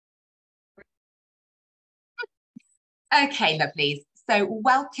Okay, lovelies. So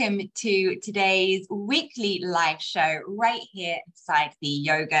welcome to today's weekly live show right here inside the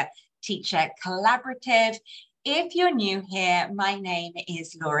Yoga Teacher Collaborative. If you're new here, my name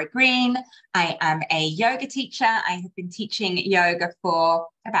is Laura Green. I am a yoga teacher. I have been teaching yoga for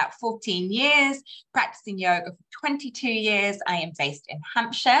about 14 years, practicing yoga for 22 years. I am based in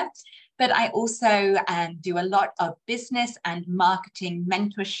Hampshire, but I also do a lot of business and marketing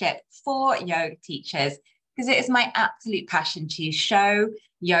mentorship for yoga teachers, because it is my absolute passion to show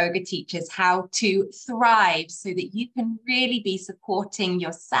yoga teachers how to thrive so that you can really be supporting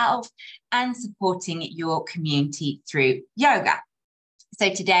yourself and supporting your community through yoga. So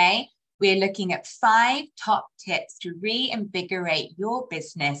today we're looking at 5 top tips to reinvigorate your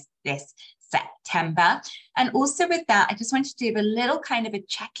business this September. And also with that, I just wanted to do a little kind of a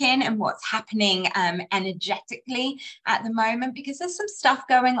check-in and what's happening energetically at the moment, because there's some stuff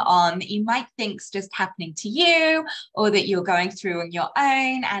going on that you might think's just happening to you or that you're going through on your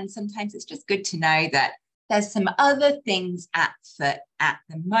own. And sometimes it's just good to know that there's some other things at foot at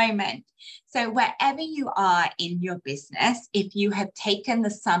the moment. So wherever you are in your business, if you have taken the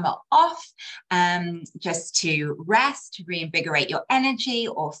summer off just to rest, to reinvigorate your energy,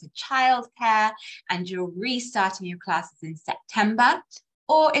 or for childcare, and you're restarting your classes in September,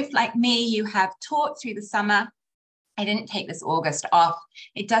 or if like me, you have taught through the summer, I didn't take this August off,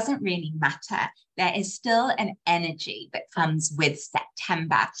 it doesn't really matter. There is still an energy that comes with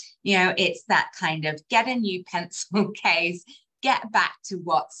September. You know, it's that kind of get a new pencil case, get back to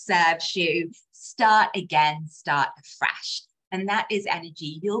what serves you, start again, start afresh. And that is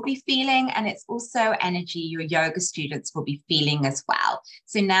energy you'll be feeling. And it's also energy your yoga students will be feeling as well.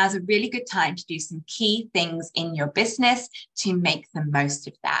 So now's a really good time to do some key things in your business to make the most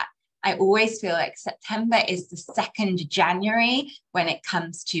of that. I always feel like September is the 2nd January when it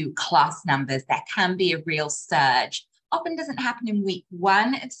comes to class numbers. There can be a real surge. Often doesn't happen in week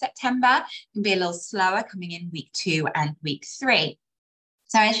 1 of September. It can be a little slower coming in week 2 and week 3.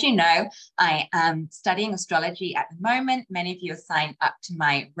 So as you know, I am studying astrology at the moment. Many of you are signed up to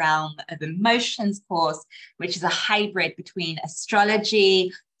my Realm of Emotions course, which is a hybrid between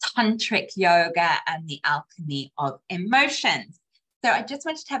astrology, tantric yoga, and the alchemy of emotions. So I just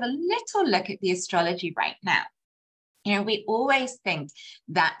wanted to have a little look at the astrology right now. You know, we always think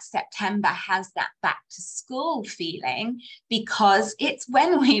that September has that back to school feeling because it's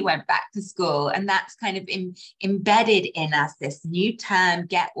when we went back to school, and that's kind of embedded in us, this new term,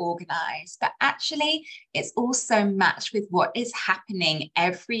 get organized. But actually, it's also matched with what is happening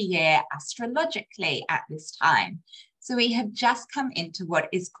every year astrologically at this time. So we have just come into what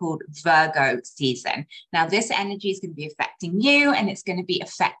is called Virgo season. Now, this energy is going to be affecting you, and it's going to be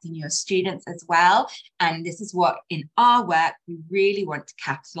affecting your students as well. And this is what in our work we really want to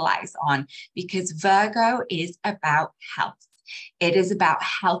capitalize on, because Virgo is about health. It is about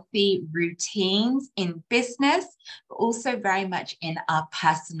healthy routines in business, but also very much in our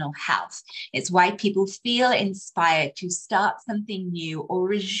personal health. It's why people feel inspired to start something new or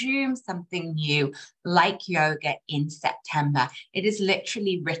resume something new like yoga in September. It is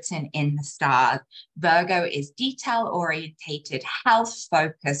literally written in the stars. Virgo is detail-orientated,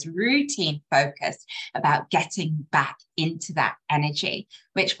 health-focused, routine-focused, about getting back into that energy,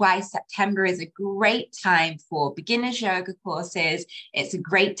 which why September is a great time for beginners yoga courses. It's a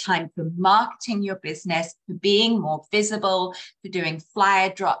great time for marketing your business, for being more visible, for doing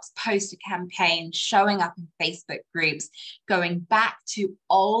flyer drops, poster campaigns, showing up in Facebook groups, going back to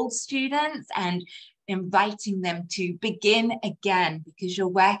old students and inviting them to begin again, because you're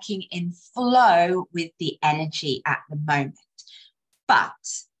working in flow with the energy at the moment. But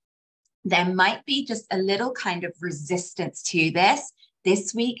there might be just a little kind of resistance to this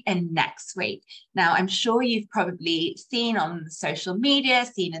week and next week. Now, I'm sure you've probably seen on social media,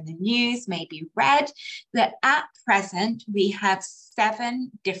 seen in the news, maybe read that at present we have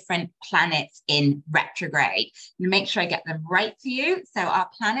 7 different planets in retrograde. I'm going to make sure I get them right for you. So our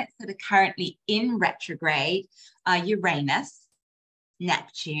planets that are currently in retrograde are Uranus,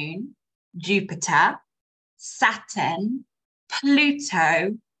 Neptune, Jupiter, Saturn,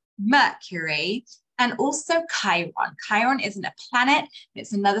 Pluto, Mercury, and also Chiron. Chiron isn't a planet,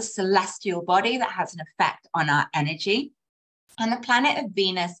 it's another celestial body that has an effect on our energy. And the planet of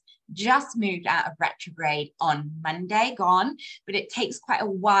Venus just moved out of retrograde on Monday, gone, but it takes quite a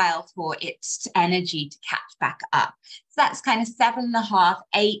while for its energy to catch back up. So that's kind of 7.5,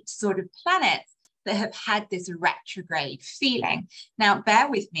 8 sort of planets that have had this retrograde feeling. Now, bear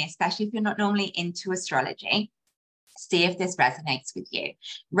with me, especially if you're not normally into astrology. See if this resonates with you.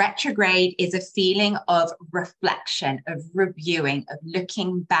 Retrograde is a feeling of reflection, of reviewing, of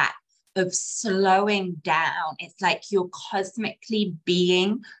looking back, of slowing down. It's like you're cosmically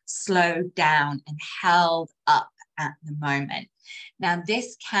being slowed down and held up at the moment. Now,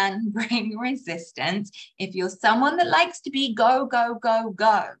 this can bring resistance. If you're someone that likes to be go, go, go,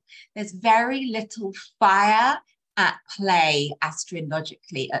 go, there's very little fire at play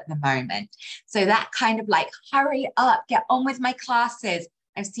astrologically at the moment. So that kind of like, hurry up, get on with my classes.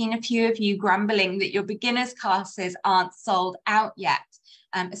 I've seen a few of you grumbling that your beginners classes aren't sold out yet.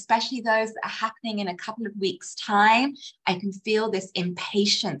 Especially those that are happening in a couple of weeks' time. I can feel this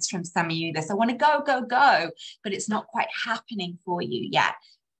impatience from some of you. I want to go, go, go, but it's not quite happening for you yet.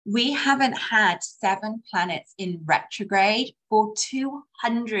 We haven't had 7 planets in retrograde for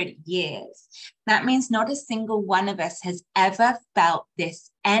 200 years. That means not a single one of us has ever felt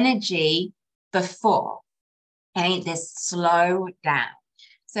this energy before. Okay, this slow down.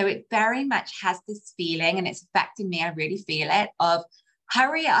 So it very much has this feeling, and it's affecting me, I really feel it, of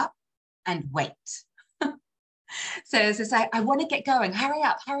hurry up and wait. So it's just like, I want to get going. Hurry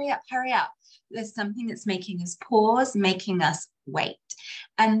up, hurry up, hurry up. There's something that's making us pause, making us wait.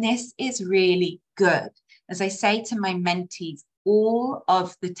 And this is really good. As I say to my mentees all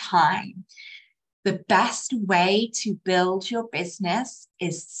of the time, the best way to build your business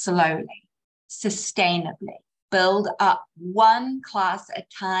is slowly, sustainably. Build up one class at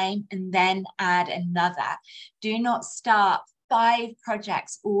a time and then add another. Do not start 5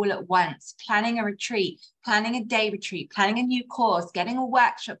 projects all at once, planning a retreat, planning a day retreat, planning a new course, getting a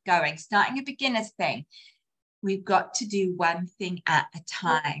workshop going, starting a beginner's thing. We've got to do one thing at a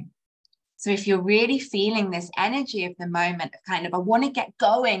time. So if you're really feeling this energy of the moment of kind of, I want to get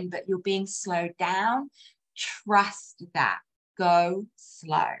going, but you're being slowed down, trust that. Go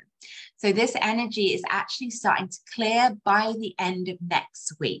slow. So this energy is actually starting to clear by the end of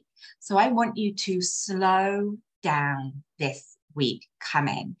next week. So I want you to slow down this week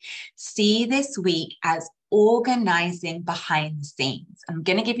coming. See this week as organizing behind the scenes. I'm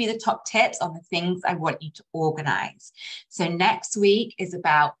going to give you the top tips on the things I want you to organize. So next week is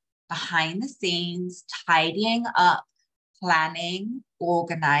about behind the scenes, tidying up, planning,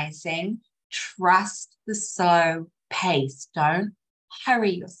 organizing. Trust the slow pace. Don't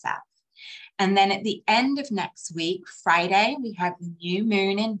hurry yourself. And then at the end of next week, Friday, we have the new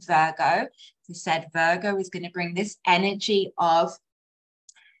moon in Virgo. We said Virgo is going to bring this energy of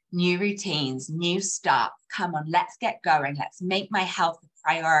new routines, new start. Come on, let's get going. Let's make my health a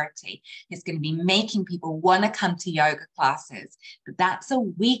priority. It's going to be making people want to come to yoga classes, but that's a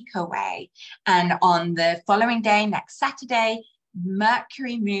week away. And on the following day, next Saturday,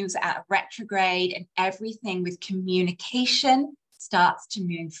 Mercury moves out of retrograde and everything with communication starts to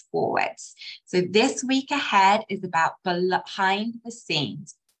move forwards. So this week ahead is about behind the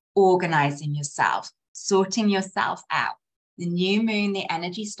scenes, organizing yourself, sorting yourself out. The new moon, the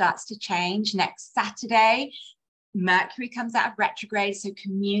energy starts to change. Next Saturday, Mercury comes out of retrograde, so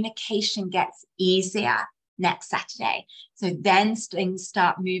communication gets easier next Saturday. So then things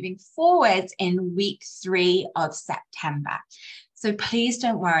start moving forwards in week 3 of September. So please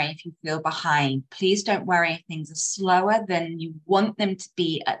don't worry if you feel behind. Please don't worry if things are slower than you want them to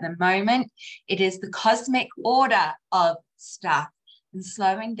be at the moment. It is the cosmic order of stuff. And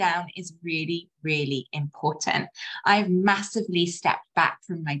slowing down is really, really important. I've massively stepped back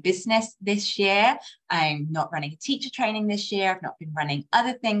from my business this year. I'm not running a teacher training this year. I've not been running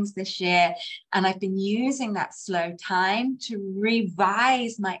other things this year. And I've been using that slow time to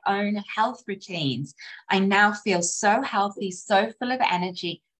revise my own health routines. I now feel so healthy, so full of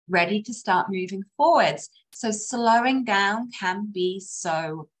energy, ready to start moving forwards. So slowing down can be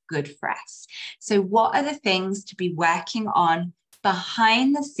so good for us. So what are the things to be working on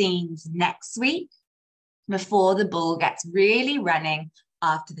behind the scenes next week before the bull gets really running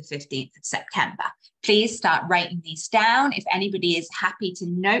after the 15th of September? Please start writing these down. If anybody is happy to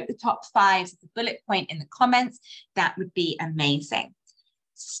note the top 5 as a bullet point in the comments, that would be amazing.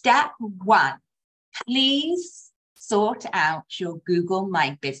 Step 1, please sort out your Google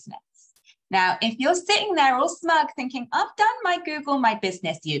My Business. Now, if you're sitting there all smug thinking, I've done my Google My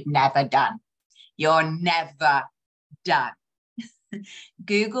Business, you've never done. You're never done.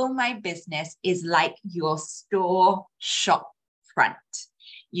 Google My Business is like your store shop front.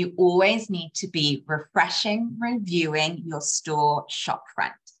 You always need to be refreshing, reviewing your store shop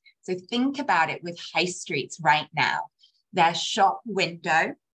front. So think about it with high streets right now. Their shop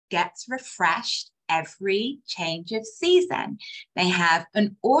window gets refreshed every change of season. They have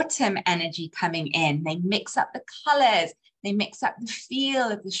an autumn energy coming in. They mix up the colors. They mix up the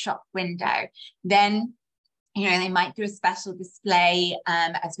feel of the shop window. Then they might do a special display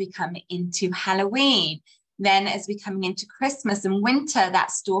as we come into Halloween. Then as we're coming into Christmas and winter, that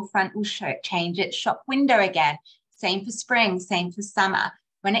storefront will change its shop window again. Same for spring, same for summer.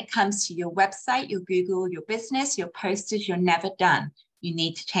 When it comes to your website, your Google, your business, your posters, you're never done. You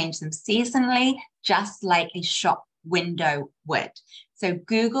need to change them seasonally, just like a shop window would. So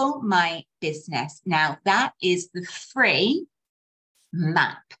Google My Business. Now that is the free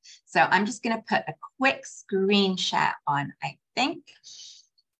map. So I'm just going to put a quick screen share on, I think.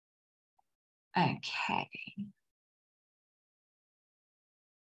 Okay.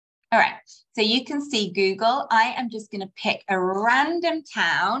 All right, so you can see Google. I am just going to pick a random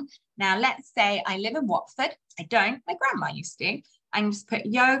town. Now, let's say I live in Watford. I don't. My grandma used to. I'm just put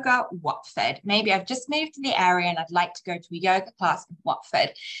yoga Watford. Maybe I've just moved to the area and I'd like to go to a yoga class in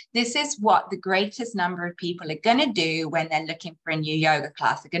Watford. This is what the greatest number of people are going to do when they're looking for a new yoga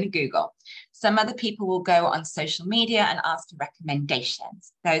class. They're going to Google. Some other people will go on social media and ask for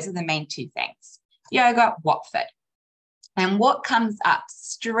recommendations. Those are the main two things. Yoga Watford. And what comes up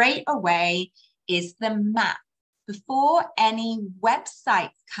straight away is the map. Before any websites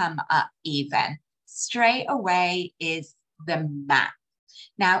come up even, straight away is the map.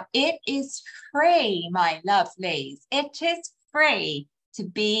 Now, it is free, my lovelies. It is free to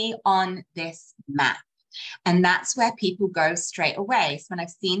be on this map. And that's where people go straight away. So when I've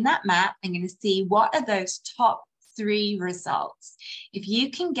seen that map, I'm going to see what are those top 3 results. If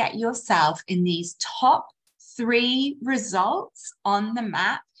you can get yourself in these top 3 results on the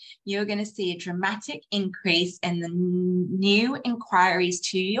map, you're going to see a dramatic increase in the new inquiries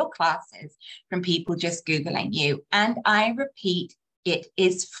to your classes from people just Googling you. And I repeat, it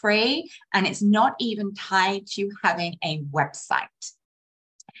is free and it's not even tied to having a website.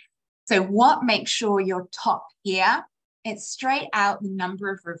 So what makes sure you're top here? It's straight out the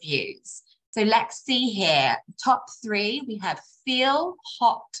number of reviews. So let's see here, top 3, we have Feel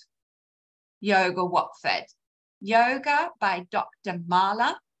Hot Yoga Watford, Yoga by Dr.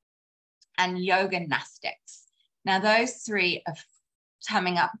 Marla, and Yoga-nastics. Now those 3 are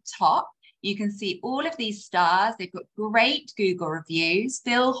coming up top. You can see all of these stars. They've got great Google reviews.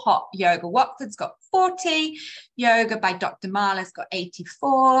 Feel Hot Yoga Watford's got 40, Yoga by Dr. Marla's got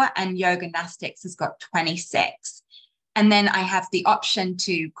 84, and Yoga-nastics has got 26. And then I have the option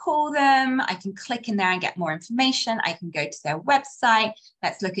to call them. I can click in there and get more information. I can go to their website.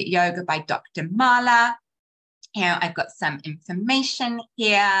 Let's look at Yoga by Dr. Marla. Here I've got some information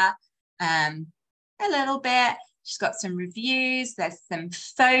here. A little bit. She's got some reviews. There's some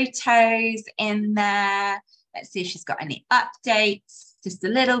photos in there. Let's see if she's got any updates. Just a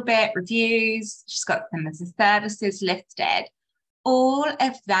little bit. Reviews. She's got them as the services listed. All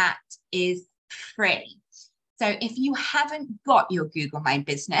of that is free. So if you haven't got your Google My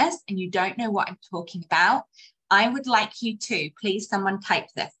Business and you don't know what I'm talking about, I would like you to, please someone type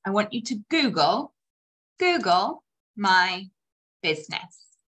this. I want you to Google My Business.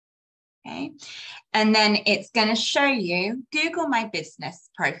 Okay, and then it's going to show you Google My Business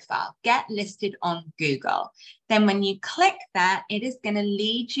profile, get listed on Google. Then when you click that, it is going to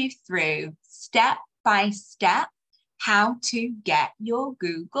lead you through step by step how to get your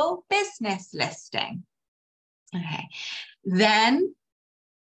Google business listing. Okay, then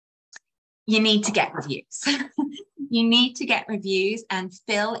you need to get reviews. You need to get reviews and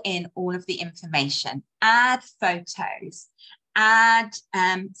fill in all of the information, add photos, add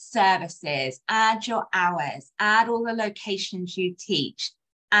services, add your hours, add all the locations you teach,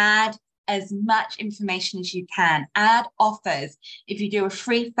 add as much information as you can, add offers. If you do a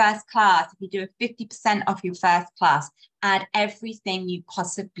free first class, if you do a 50% off your first class, add everything you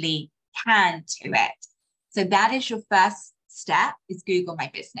possibly can to it. So that is your first step, is Google My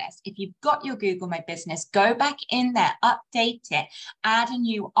Business. If you've got your Google My Business, go back in there, update it, add a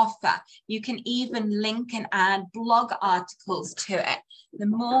new offer. You can even link and add blog articles to it. The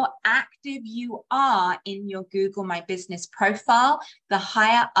more active you are in your Google My Business profile, the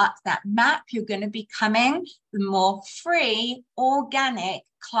higher up that map you're going to be coming, the more free, organic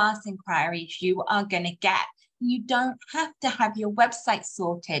class inquiries you are going to get. You don't have to have your website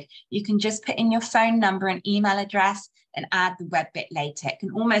sorted. You can just put in your phone number and email address and add the web bit later. It can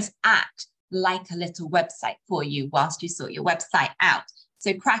almost act like a little website for you whilst you sort your website out.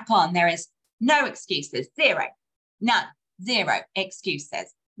 So crack on. There is no excuses. Zero. None. Zero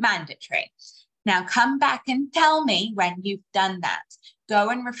excuses. Mandatory. Now come back and tell me when you've done that. Go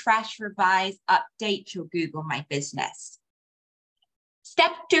and refresh, revise, update your Google My Business.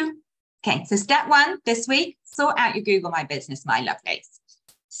 Step 2. Okay, so step 1 this week, sort out your Google My Business, my lovelies.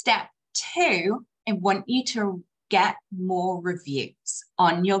 Step 2, I want you to get more reviews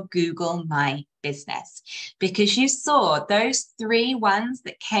on your Google My Business, because you saw those 3 ones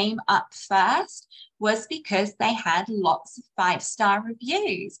that came up first was because they had lots of 5-star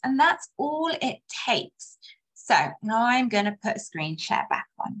reviews, and that's all it takes. So now I'm going to put a screen share back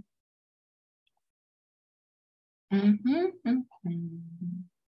on.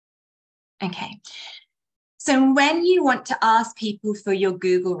 Okay. So when you want to ask people for your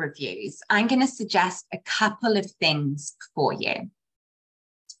Google reviews, I'm going to suggest a couple of things for you.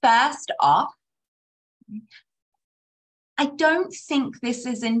 First off, I don't think this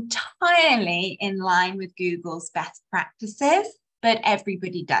is entirely in line with Google's best practices, but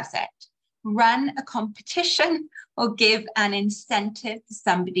everybody does it. Run a competition or give an incentive for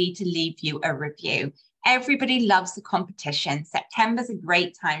somebody to leave you a review. Everybody loves a competition. September's a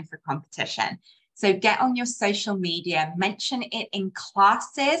great time for competition. So get on your social media, mention it in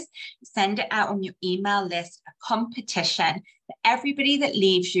classes, send it out on your email list, a competition. Everybody that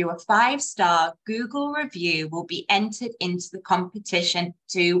leaves you a 5-star Google review will be entered into the competition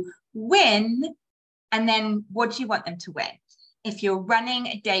to win. And then what do you want them to win? If you're running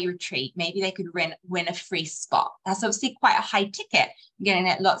a day retreat, maybe they could win a free spot. That's obviously quite a high ticket. You're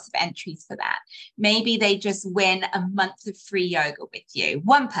getting lots of entries for that. Maybe they just win a month of free yoga with you.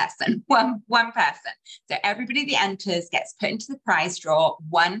 One person, one person. So everybody that enters gets put into the prize draw.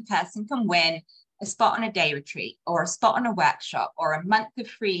 One person can win a spot on a day retreat, or a spot on a workshop, or a month of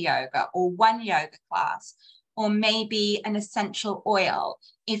free yoga, or one yoga class, or maybe an essential oil.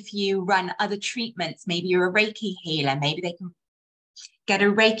 If you run other treatments, maybe you're a Reiki healer, maybe they can get a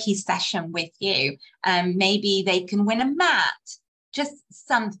Reiki session with you. Maybe they can win a mat, just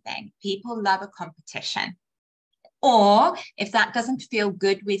something. People love a competition. Or if that doesn't feel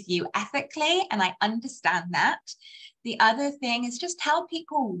good with you ethically, and I understand that, the other thing is just tell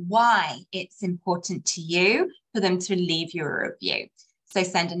people why it's important to you for them to leave you a review. So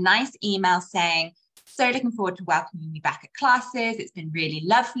send a nice email saying, so looking forward to welcoming you back at classes. It's been really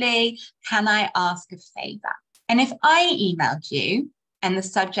lovely. Can I ask a favor? And if I emailed you and the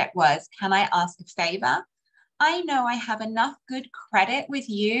subject was, can I ask a favor? I know I have enough good credit with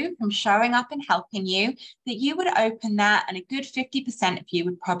you from showing up and helping you that you would open that, and a good 50% of you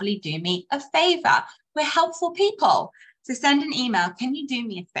would probably do me a favor. We're helpful people. So send an email. Can you do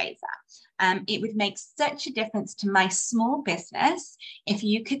me a favor? It would make such a difference to my small business if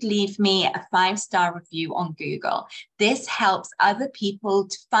you could leave me a 5-star review on Google. This helps other people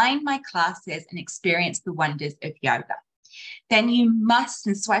to find my classes and experience the wonders of yoga. Then you must,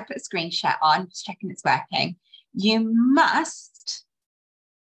 and so I put a screen share on, just checking it's working. You must,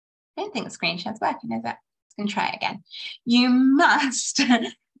 I don't think the screen share's working, is it? I'm going to try it again. You must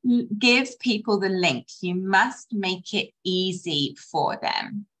give people the link. You must make it easy for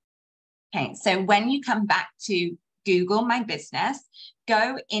them. Okay, so when you come back to Google My Business,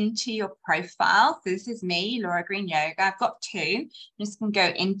 go into your profile. So this is me, Laura Green Yoga. I've got two. I'm just going to go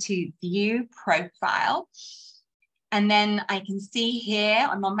into View Profile. And then I can see here,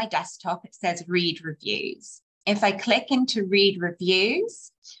 I'm on my desktop, it says Read Reviews. If I click into Read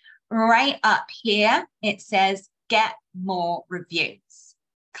Reviews, right up here, it says Get More Reviews.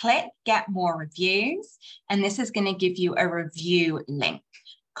 Click Get More Reviews, and this is going to give you a review link.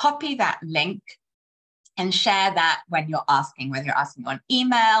 Copy that link and share that when you're asking, whether you're asking on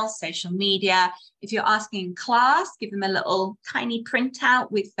email, social media. If you're asking in class, give them a little tiny printout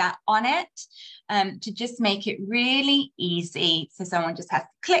with that on it, to just make it really easy. So someone just has to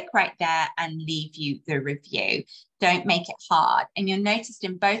click right there and leave you the review. Don't make it hard. And you'll notice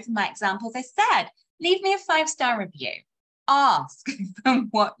in both of my examples, I said, leave me a 5-star review. Ask for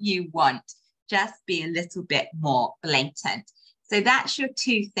what you want. Just be a little bit more blatant. So that's your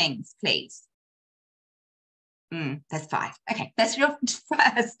 2 things, please. There's 5. Okay, that's your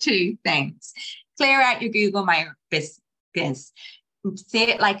first 2 things. Clear out your Google My Business. See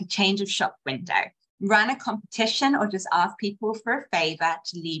it like a change of shop window. Run a competition or just ask people for a favor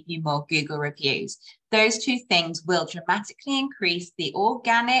to leave you more Google reviews. Those 2 things will dramatically increase the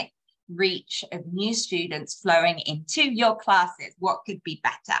organic reach of new students flowing into your classes. What could be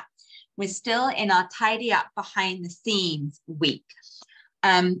better? We're still in our tidy up behind the scenes week.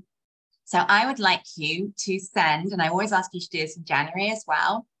 So I would like you to send, and I always ask you to do this in January as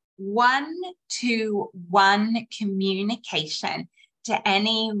well, 1-to-1 communication to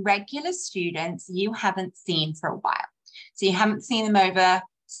any regular students you haven't seen for a while. So you haven't seen them over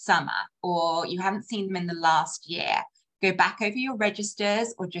summer, or you haven't seen them in the last year. Go back over your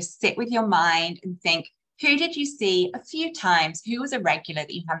registers, or just sit with your mind and think, who did you see a few times? Who was a regular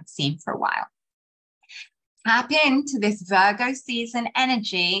that you haven't seen for a while? Tap into this Virgo season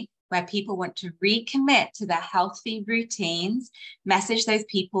energy where people want to recommit to their healthy routines. Message those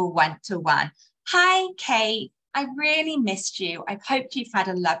people 1-to-1. Hi, Kate. I really missed you. I hope you've had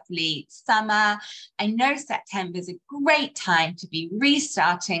a lovely summer. I know September is a great time to be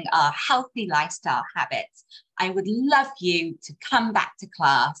restarting our healthy lifestyle habits. I would love you to come back to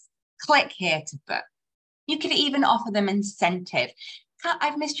class. Click here to book. You could even offer them incentive.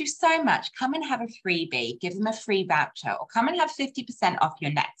 I've missed you so much. Come and have a freebie, give them a free voucher, or come and have 50% off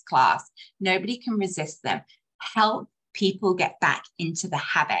your next class. Nobody can resist them. Help people get back into the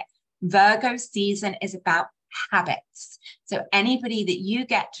habit. Virgo season is about habits. So anybody that you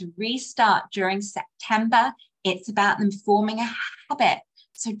get to restart during September, it's about them forming a habit.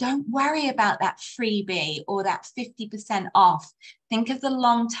 So don't worry about that freebie or that 50% off. Think of the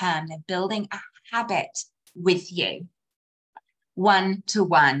long term. They're building a habit with you.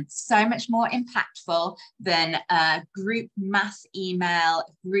 One-to-one, so much more impactful than a group mass email,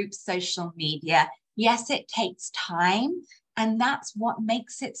 group social media. Yes, it takes time, and that's what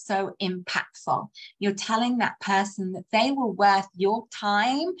makes it so impactful. You're telling that person that they were worth your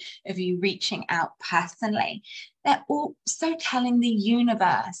time of you reaching out personally. They're also telling the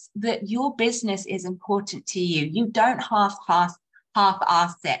universe that your business is important to you. You don't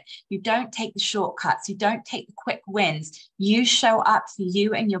half-ass it. You don't take the shortcuts. You don't take the quick wins. You show up for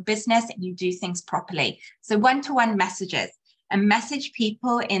you and your business, and you do things properly. So one-to-one messages, and message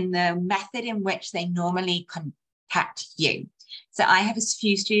people in the method in which they normally contact you. So I have a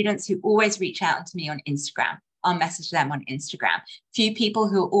few students who always reach out to me on Instagram. I'll message them on Instagram. Few people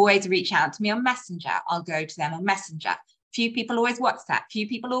who always reach out to me on Messenger. I'll go to them on Messenger. Few people always WhatsApp. Few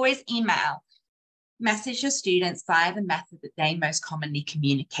people always email. Message your students via the method that they most commonly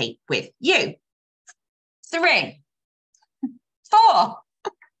communicate with you. 3, 4.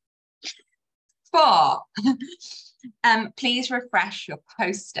 Please refresh your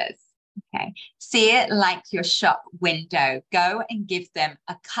posters. Okay, see it like your shop window. Go and give them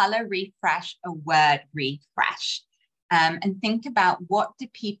a color refresh, a word refresh, and think about what do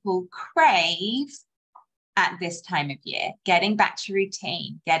people crave at this time of year. Getting back to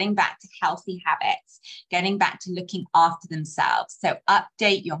routine, getting back to healthy habits, getting back to looking after themselves. So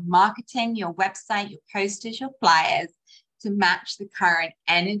update your marketing, your website, your posters, your flyers to match the current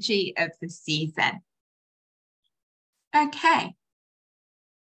energy of the season. Okay.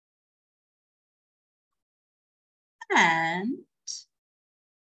 And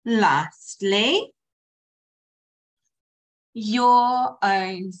lastly, your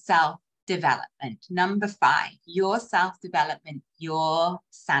own self-development. Number 5, your self-development, your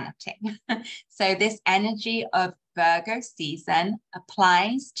sanity. So this energy of Virgo season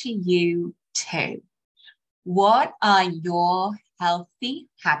applies to you too. What are your healthy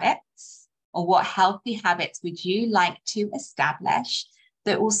habits, or what healthy habits would you like to establish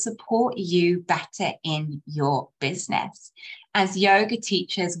that will support you better in your business? As yoga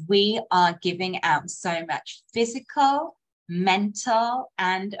teachers, we are giving out so much physical, mental,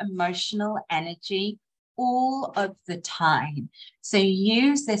 and emotional energy all of the time. So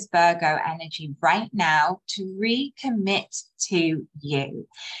use this Virgo energy right now to recommit to you.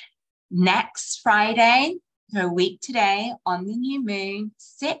 Next Friday, so a week today, on the new moon,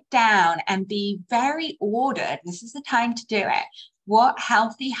 sit down and be very ordered. This is the time to do it. What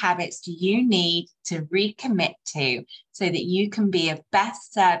healthy habits do you need to recommit to so that you can be of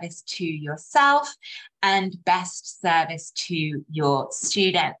best service to yourself and best service to your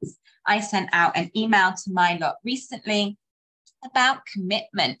students? I sent out an email to my lot recently about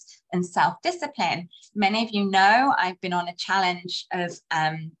commitment and self-discipline. Many of you know I've been on a challenge of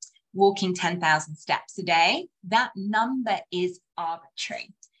walking 10,000 steps a day. That number is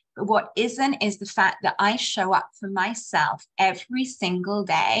arbitrary. But what isn't is the fact that I show up for myself every single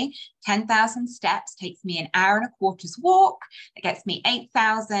day. 10,000 steps takes me an hour and a quarter's walk. It gets me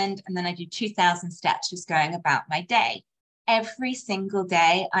 8,000, and then I do 2,000 steps just going about my day. Every single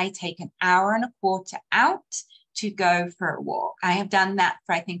day, I take an hour and a quarter out to go for a walk. I have done that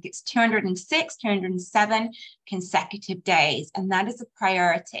for, I think it's 206, 207 consecutive days. And that is a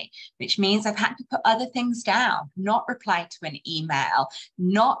priority, which means I've had to put other things down, not reply to an email,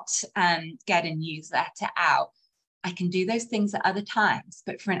 not get a newsletter out. I can do those things at other times,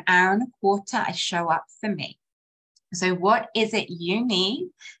 but for an hour and a quarter, I show up for me. So what is it you need?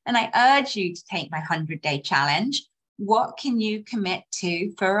 And I urge you to take my 100-day challenge. What can you commit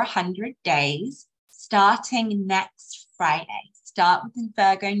to for 100 days? Starting next Friday. Start with the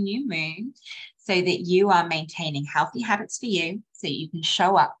Virgo new moon so that you are maintaining healthy habits for you, so you can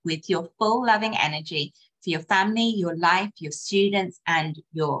show up with your full loving energy for your family, your life, your students, and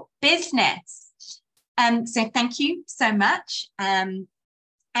your business. So thank you so much.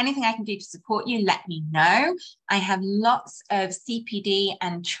 Anything I can do to support you, let me know. I have lots of CPD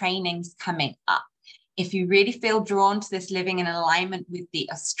and trainings coming up. If you really feel drawn to this living in alignment with the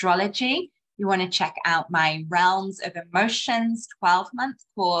astrology, you want to check out my Realms of Emotions 12-month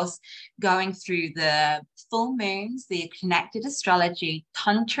course going through the full moons, the connected astrology,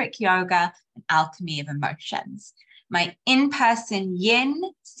 tantric yoga, and alchemy of emotions. My in-person Yin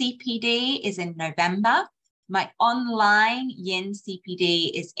CPD is in November. My online Yin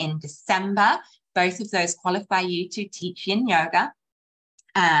CPD is in December. Both of those qualify you to teach Yin yoga.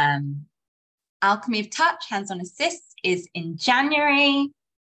 Alchemy of Touch, hands-on assist, is in January.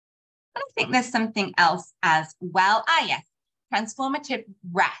 I think there's something else as well. Yes, Transformative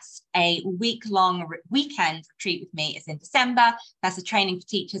Rest, a week-long weekend retreat with me is in December. That's a training for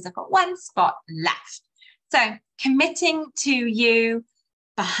teachers. I've got one spot left. So committing to you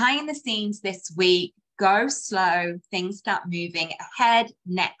behind the scenes this week, go slow, things start moving ahead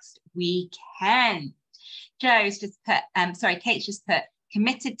next weekend. Kate's just put,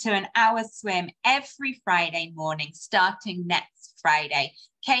 committed to an hour swim every Friday morning, starting next Friday.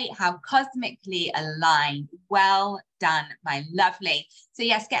 Kate, how cosmically aligned. Well done, my lovely. So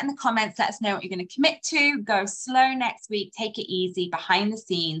yes, get in the comments, let us know what you're going to commit to. Go slow next week, take it easy, behind the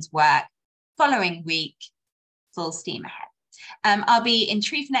scenes work. Following week, full steam ahead. I'll be in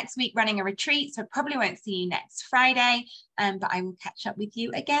Truth next week running a retreat, so I probably won't see you next Friday, but I will catch up with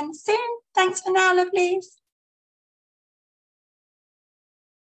you again soon. Thanks for now, lovelies.